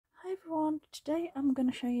everyone, today I'm going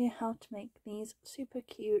to show you how to make these super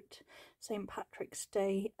cute St. Patrick's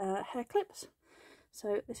Day hair clips.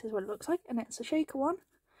 So this is what it looks like, and it's a shaker one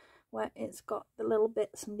where it's got the little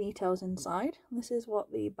bits and details inside. This is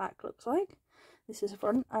what the back looks like. This is the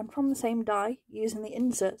front, and from the same die, using the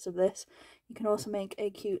inserts of this, you can also make a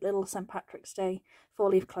cute little St. Patrick's Day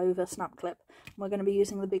 4-leaf clover snap clip. And we're going to be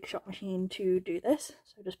using the Big Shot machine to do this,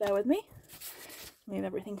 so just bear with me. Move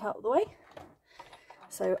everything out of the way.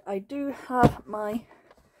 So I do have my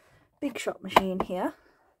Big Shot machine here,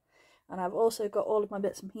 and I've also got all of my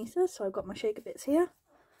bits and pieces. So I've got my shaker bits here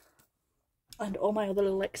and all my other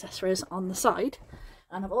little accessories on the side,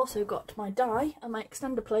 and I've also got my die and my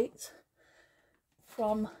extender plates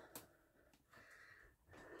from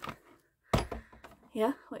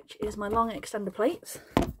here, which is my long extender plates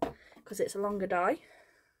because it's a longer die,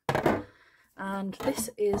 and this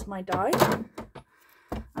is my die.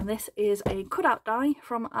 And this is a cutout die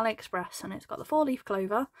from AliExpress, and it's got the 4-leaf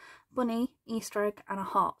clover, bunny, Easter egg and a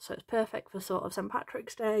heart. So it's perfect for sort of St.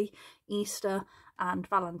 Patrick's Day, Easter and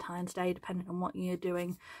Valentine's Day, depending on what you're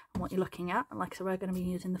doing and what you're looking at. And like I said, we're going to be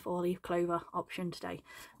using the 4-leaf clover option today.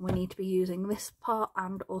 And we need to be using this part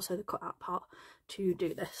and also the cutout part to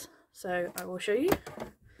do this. So I will show you.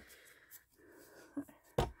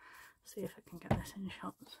 See if I can get this in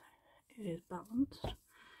shots. It is balanced.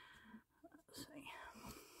 Let's see.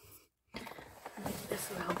 Make this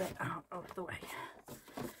a little bit out of the way.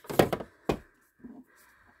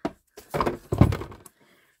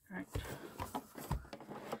 Right.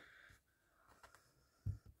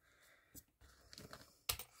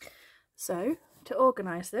 So, to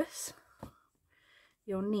organise this,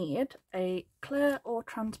 you'll need a clear or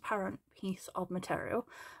transparent piece of material.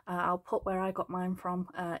 I'll put where I got mine from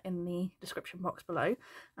in the description box below,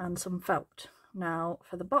 and some felt. Now,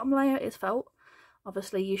 for the bottom layer is felt.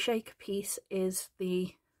 Obviously your shaker piece is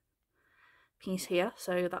the piece here,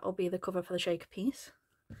 so that will be the cover for the shaker piece.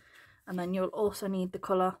 And then you'll also need the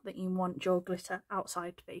colour that you want your glitter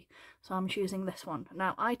outside to be. So I'm choosing this one.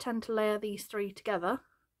 Now I tend to layer these three together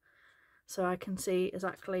so I can see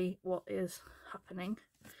exactly what is happening.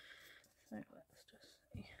 So let's just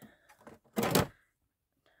see.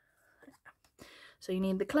 So you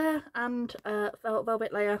need the clear and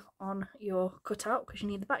velvet layer on your cutout, because you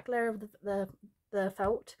need the back layer of the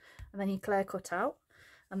felt and then your clear cutout,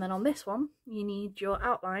 and then on this one you need your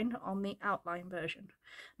outline on the outline version.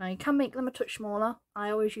 Now you can make them a touch smaller. I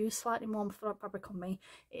always use slightly more fabric on me.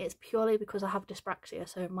 It is purely because I have dyspraxia,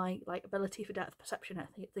 so my ability for depth perception,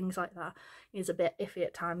 things like that, is a bit iffy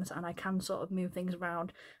at times, and I can sort of move things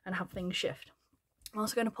around and have things shift. I'm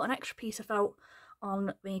also going to put an extra piece of felt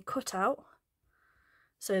on the cutout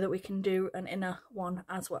so that we can do an inner one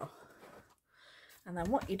as well. And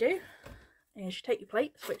then what you do is you take your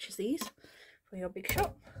plates, which is these for your Big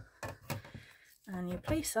Shot, and you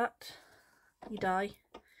place that, you die,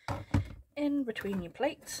 in between your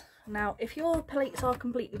plates. Now if your plates are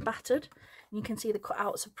completely battered and you can see the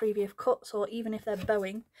cutouts of previous cuts, or even if they're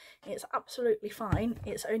bowing, it's absolutely fine.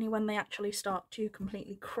 It's only when they actually start to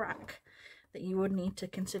completely crack that you would need to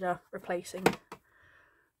consider replacing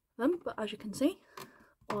them. But as you can see,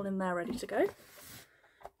 all in there ready to go.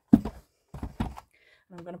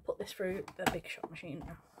 And I'm going to put this through the Big Shot machine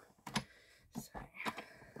now. So,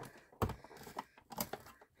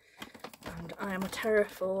 and I am a terror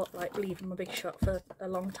for leaving my Big Shot for a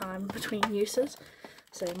long time between uses,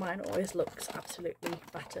 so mine always looks absolutely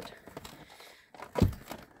battered.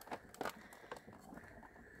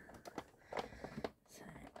 So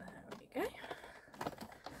there we go.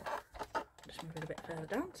 Just move it a bit further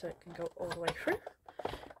down so it can go all the way through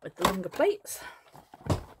with the longer plates.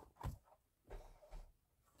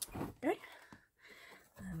 Okay,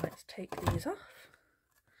 and let's take these off,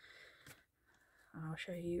 and I'll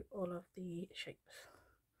show you all of the shapes.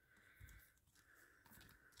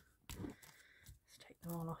 Let's take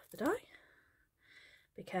them all off the die.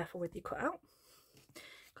 Be careful with your cutout,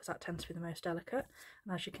 because that tends to be the most delicate,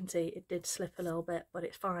 and as you can see it did slip a little bit, but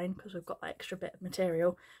it's fine because we've got that extra bit of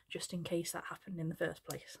material just in case that happened in the first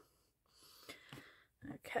place.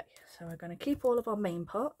 Okay, so we're going to keep all of our main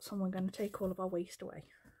parts and we're going to take all of our waste away.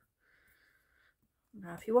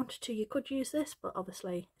 Now if you wanted to, you could use this, but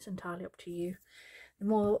obviously it's entirely up to you. The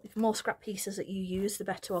more scrap pieces that you use, the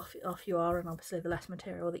better off you are, and obviously the less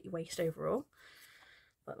material that you waste overall.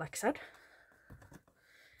 But like I said,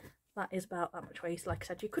 that is about that much waste. Like I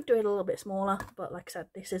said, you could do it a little bit smaller, but like I said,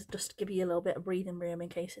 this is just to give you a little bit of breathing room in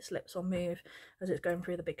case it slips or moves as it's going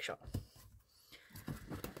through the Big Shot.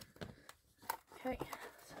 Okay,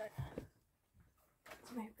 so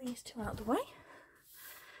let's move these two out of the way.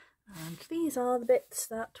 And these are the bits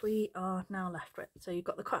that we are now left with. So you've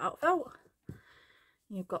got the cut out felt,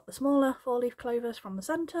 you've got the smaller 4-leaf clovers from the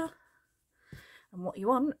centre, and what you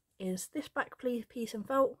want is this back piece and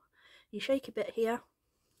felt, you shake a bit here,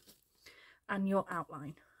 and your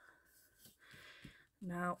outline.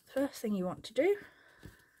 Now, the first thing you want to do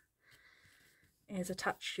is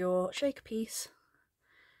attach your shaker piece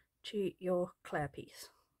to your Claire piece.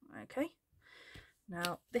 Okay,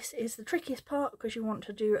 now this is the trickiest part because you want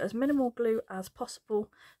to do as minimal glue as possible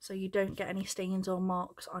so you don't get any stains or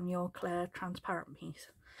marks on your Claire transparent piece,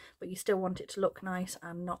 but you still want it to look nice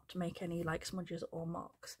and not to make any like smudges or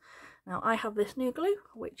marks. Now I have this new glue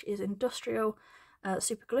which is industrial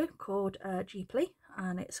super glue called G-Ply,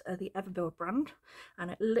 and it's the Everbuild brand,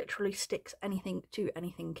 and it literally sticks anything to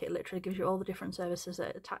anything. It literally gives you all the different services that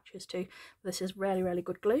it attaches to. This is really, really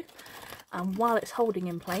good glue, and while it's holding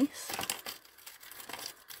in place,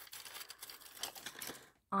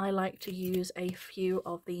 I like to use a few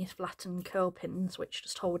of these flattened curl pins which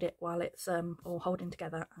just hold it while it's all holding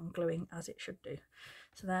together and gluing as it should do.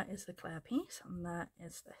 So there is the Claire piece, and there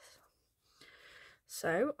is this.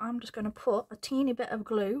 So I'm just going to put a teeny bit of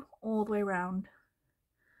glue all the way around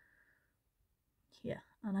here,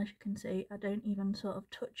 and as you can see I don't even sort of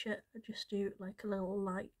touch it, I just do like a little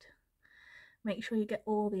light. Make sure you get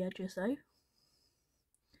all the edges though,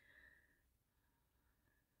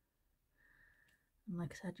 and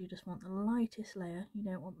like I said, you just want the lightest layer, you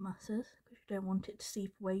don't want masses because you don't want it to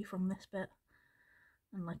seep away from this bit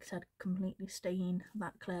and, like I said, completely stain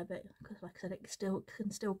that Claire bit, because like I said, it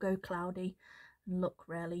can still go cloudy and look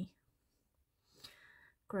really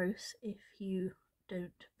gross if you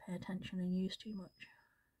don't pay attention and use too much.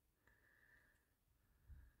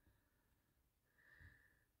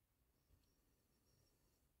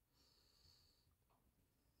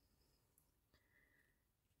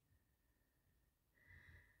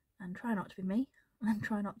 And try not to be me, and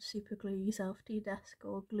try not to super glue yourself to your desk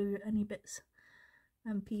or glue any bits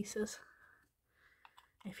and pieces.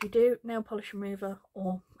 If you do, nail polish remover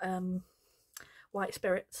or white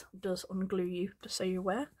spirits does unglue you, just so you're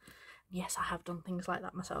aware. Yes, I have done things like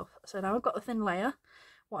that myself. So now I've got the thin layer.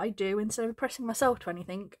 What I do, instead of pressing myself to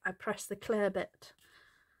anything, I press the clear bit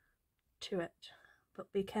to it.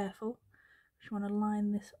 But be careful, you want to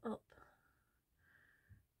line this up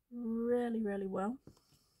really, really well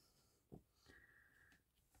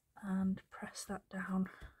and press that down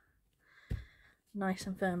nice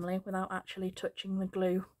and firmly without actually touching the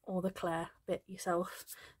glue or the Claire bit yourself,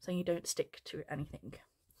 so you don't stick to anything.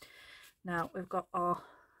 Now we've got our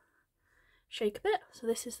shaker bit, so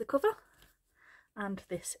this is the cover and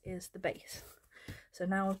this is the base. So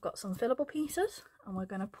now we've got some fillable pieces and we're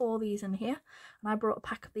going to pour these in here, and I brought a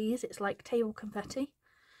pack of these. It's like table confetti,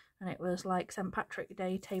 and it was like St. Patrick's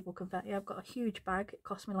Day table confetti. I've got a huge bag, it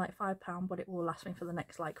cost me like £5, but it will last me for the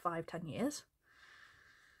next like 5-10 years.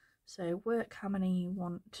 So work how many you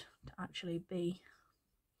want to actually be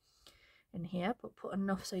in here, but put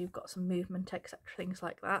enough so you've got some movement, etc., things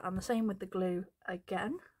like that. And the same with the glue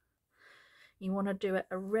again. You want to do it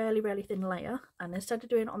a really, really thin layer, and instead of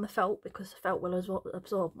doing it on the felt, because the felt will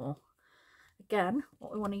absorb more, again,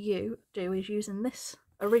 what we want to do is using this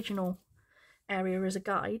original area as a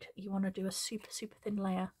guide, you want to do a super, super thin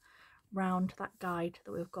layer round that guide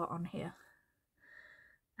that we've got on here.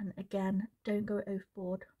 And again, don't go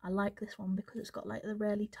overboard. I like this one because it's got like the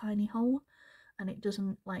really tiny hole and it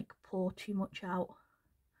doesn't like pour too much out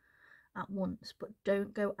at once, but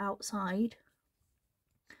don't go outside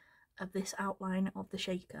of this outline of the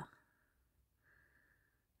shaker.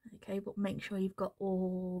 Okay, but make sure you've got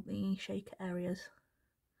all the shaker areas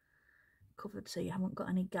covered so you haven't got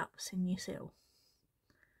any gaps in your seal.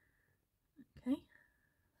 Okay,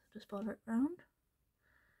 so just follow it round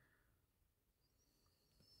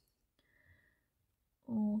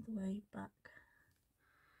all the way back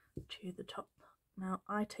to the top. Now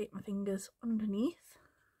I take my fingers underneath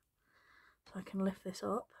so I can lift this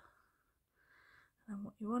up, and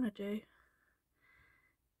what you want to do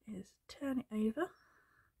is turn it over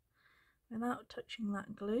without touching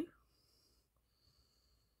that glue.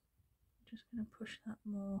 Just going to push that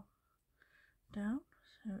more down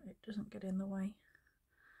so it doesn't get in the way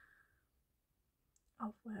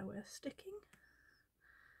of where we're sticking,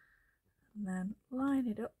 and then line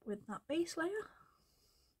it up with that base layer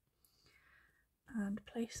and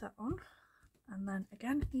place that on, and then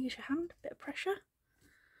again use your hand, a bit of pressure,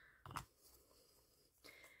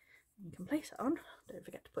 you can place it on. Don't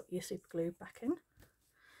forget to put your super glue back in.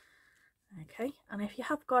 Okay, and if you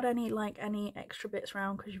have got any extra bits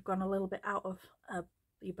around because you've gone a little bit out of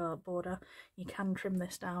your border, you can trim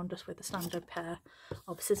this down just with a standard pair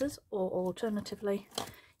of scissors, or alternatively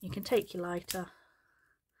you can take your lighter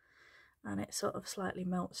and it sort of slightly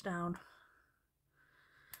melts down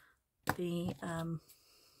the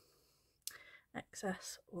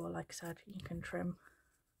excess, or like I said, you can trim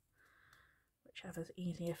whichever's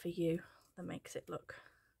easier for you, that makes it look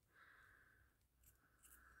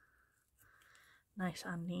nice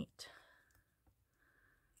and neat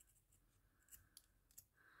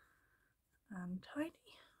and tidy.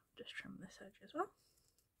 Just trim this edge as well.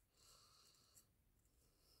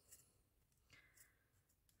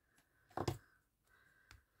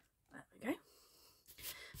 There we go.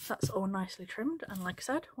 That's all nicely trimmed, and like I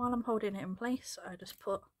said, while I'm holding it in place, I just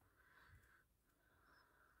put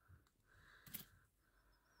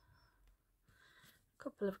a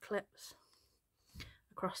couple of clips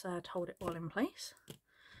across there to hold it all in place. And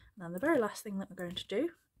then the very last thing that we're going to do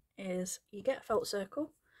is you get a felt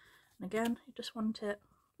circle, and again you just want it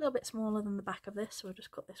a little bit smaller than the back of this, so we'll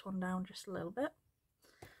just cut this one down just a little bit.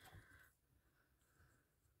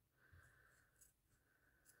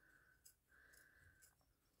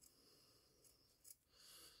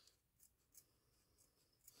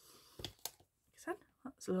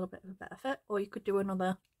 That's a little bit of a better fit, or you could do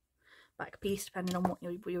another back piece depending on what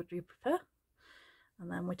you prefer.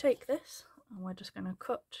 And then we take this and we're just going to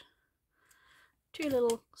cut 2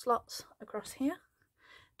 little slots across here,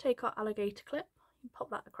 take our alligator clip and pop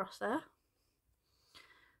that across there,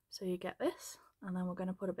 so you get this. And then we're going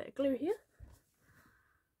to put a bit of glue here,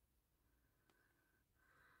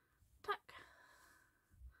 tack,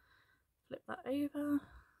 flip that over, a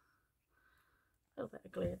little bit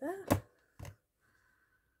of glue there,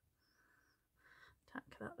 tack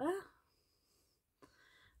that there,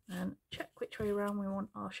 and check which way around we want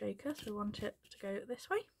our shaker. So we want it to go this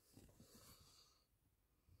way.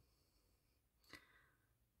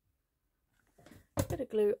 A bit of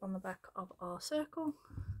glue on the back of our circle,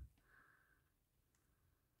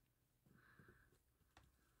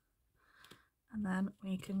 and then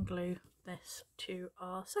we can glue this to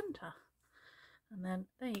our centre, and then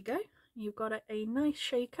there you go, you've got a nice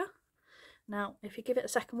shaker. Now if you give it a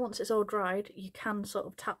second once it's all dried, you can sort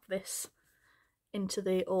of tap this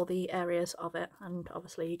into all the areas of it, and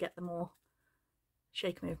obviously you get the more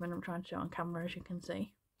shaker movement I'm trying to do on camera, as you can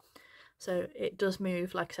see. So it does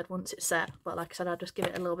move, like I said, once it's set, but like I said, I'll just give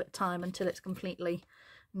it a little bit of time until it's completely,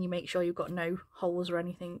 and you make sure you've got no holes or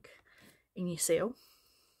anything in your seal.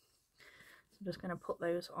 So I'm just going to put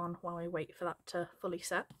those on while we wait for that to fully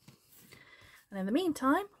set. And in the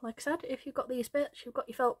meantime, like I said, if you've got these bits, you've got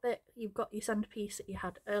your felt bit, you've got your centerpiece that you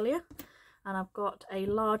had earlier, and I've got a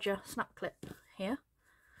larger snap clip here.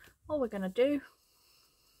 All we're going to do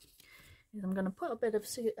is I'm going to put a bit of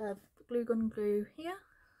glue gun glue here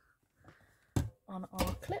on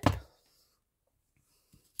our clip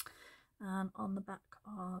and on the back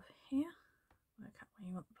of here. Work out where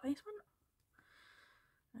you want the placement.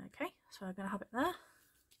 Okay, so we're going to have it there,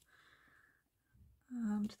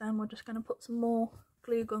 and then we're just going to put some more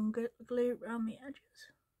glue gun glue around the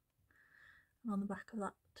edges and on the back of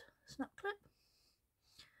that snap clip.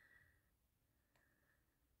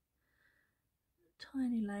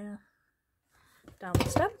 Tiny layer down the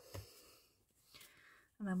stem,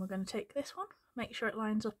 and then we're going to take this one, make sure it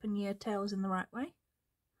lines up and your tail's in the right way,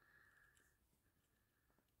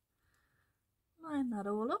 line that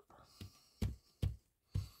all up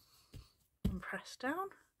and press down.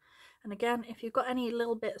 And again, if you've got any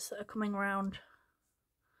little bits that are coming around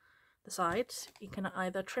the sides, you can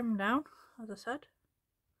either trim down, as I said,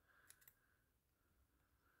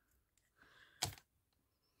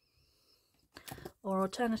 or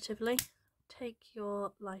alternatively take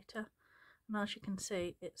your lighter, and as you can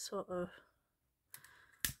see it sort of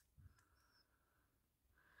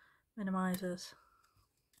minimises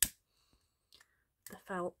the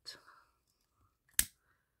felt.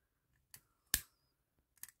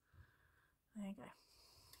 There you go.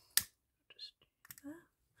 Just do there.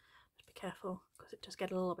 Just be careful because it does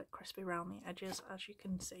get a little bit crispy around the edges, as you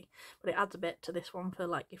can see, but it adds a bit to this one for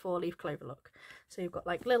like your 4-leaf clover look. So you've got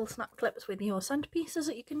like little snap clips with your centerpieces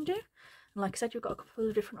that you can do, and like I said, you've got a couple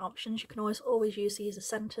of different options. You can always use these as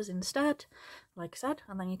centers instead, like I said,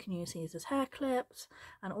 and then you can use these as hair clips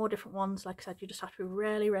and all different ones. Like I said, you just have to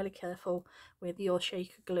be really careful with your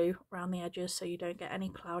shaker glue around the edges so you don't get any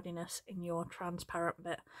cloudiness in your transparent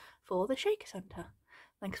bit for the shaker center.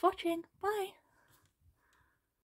 Thanks for watching. Bye.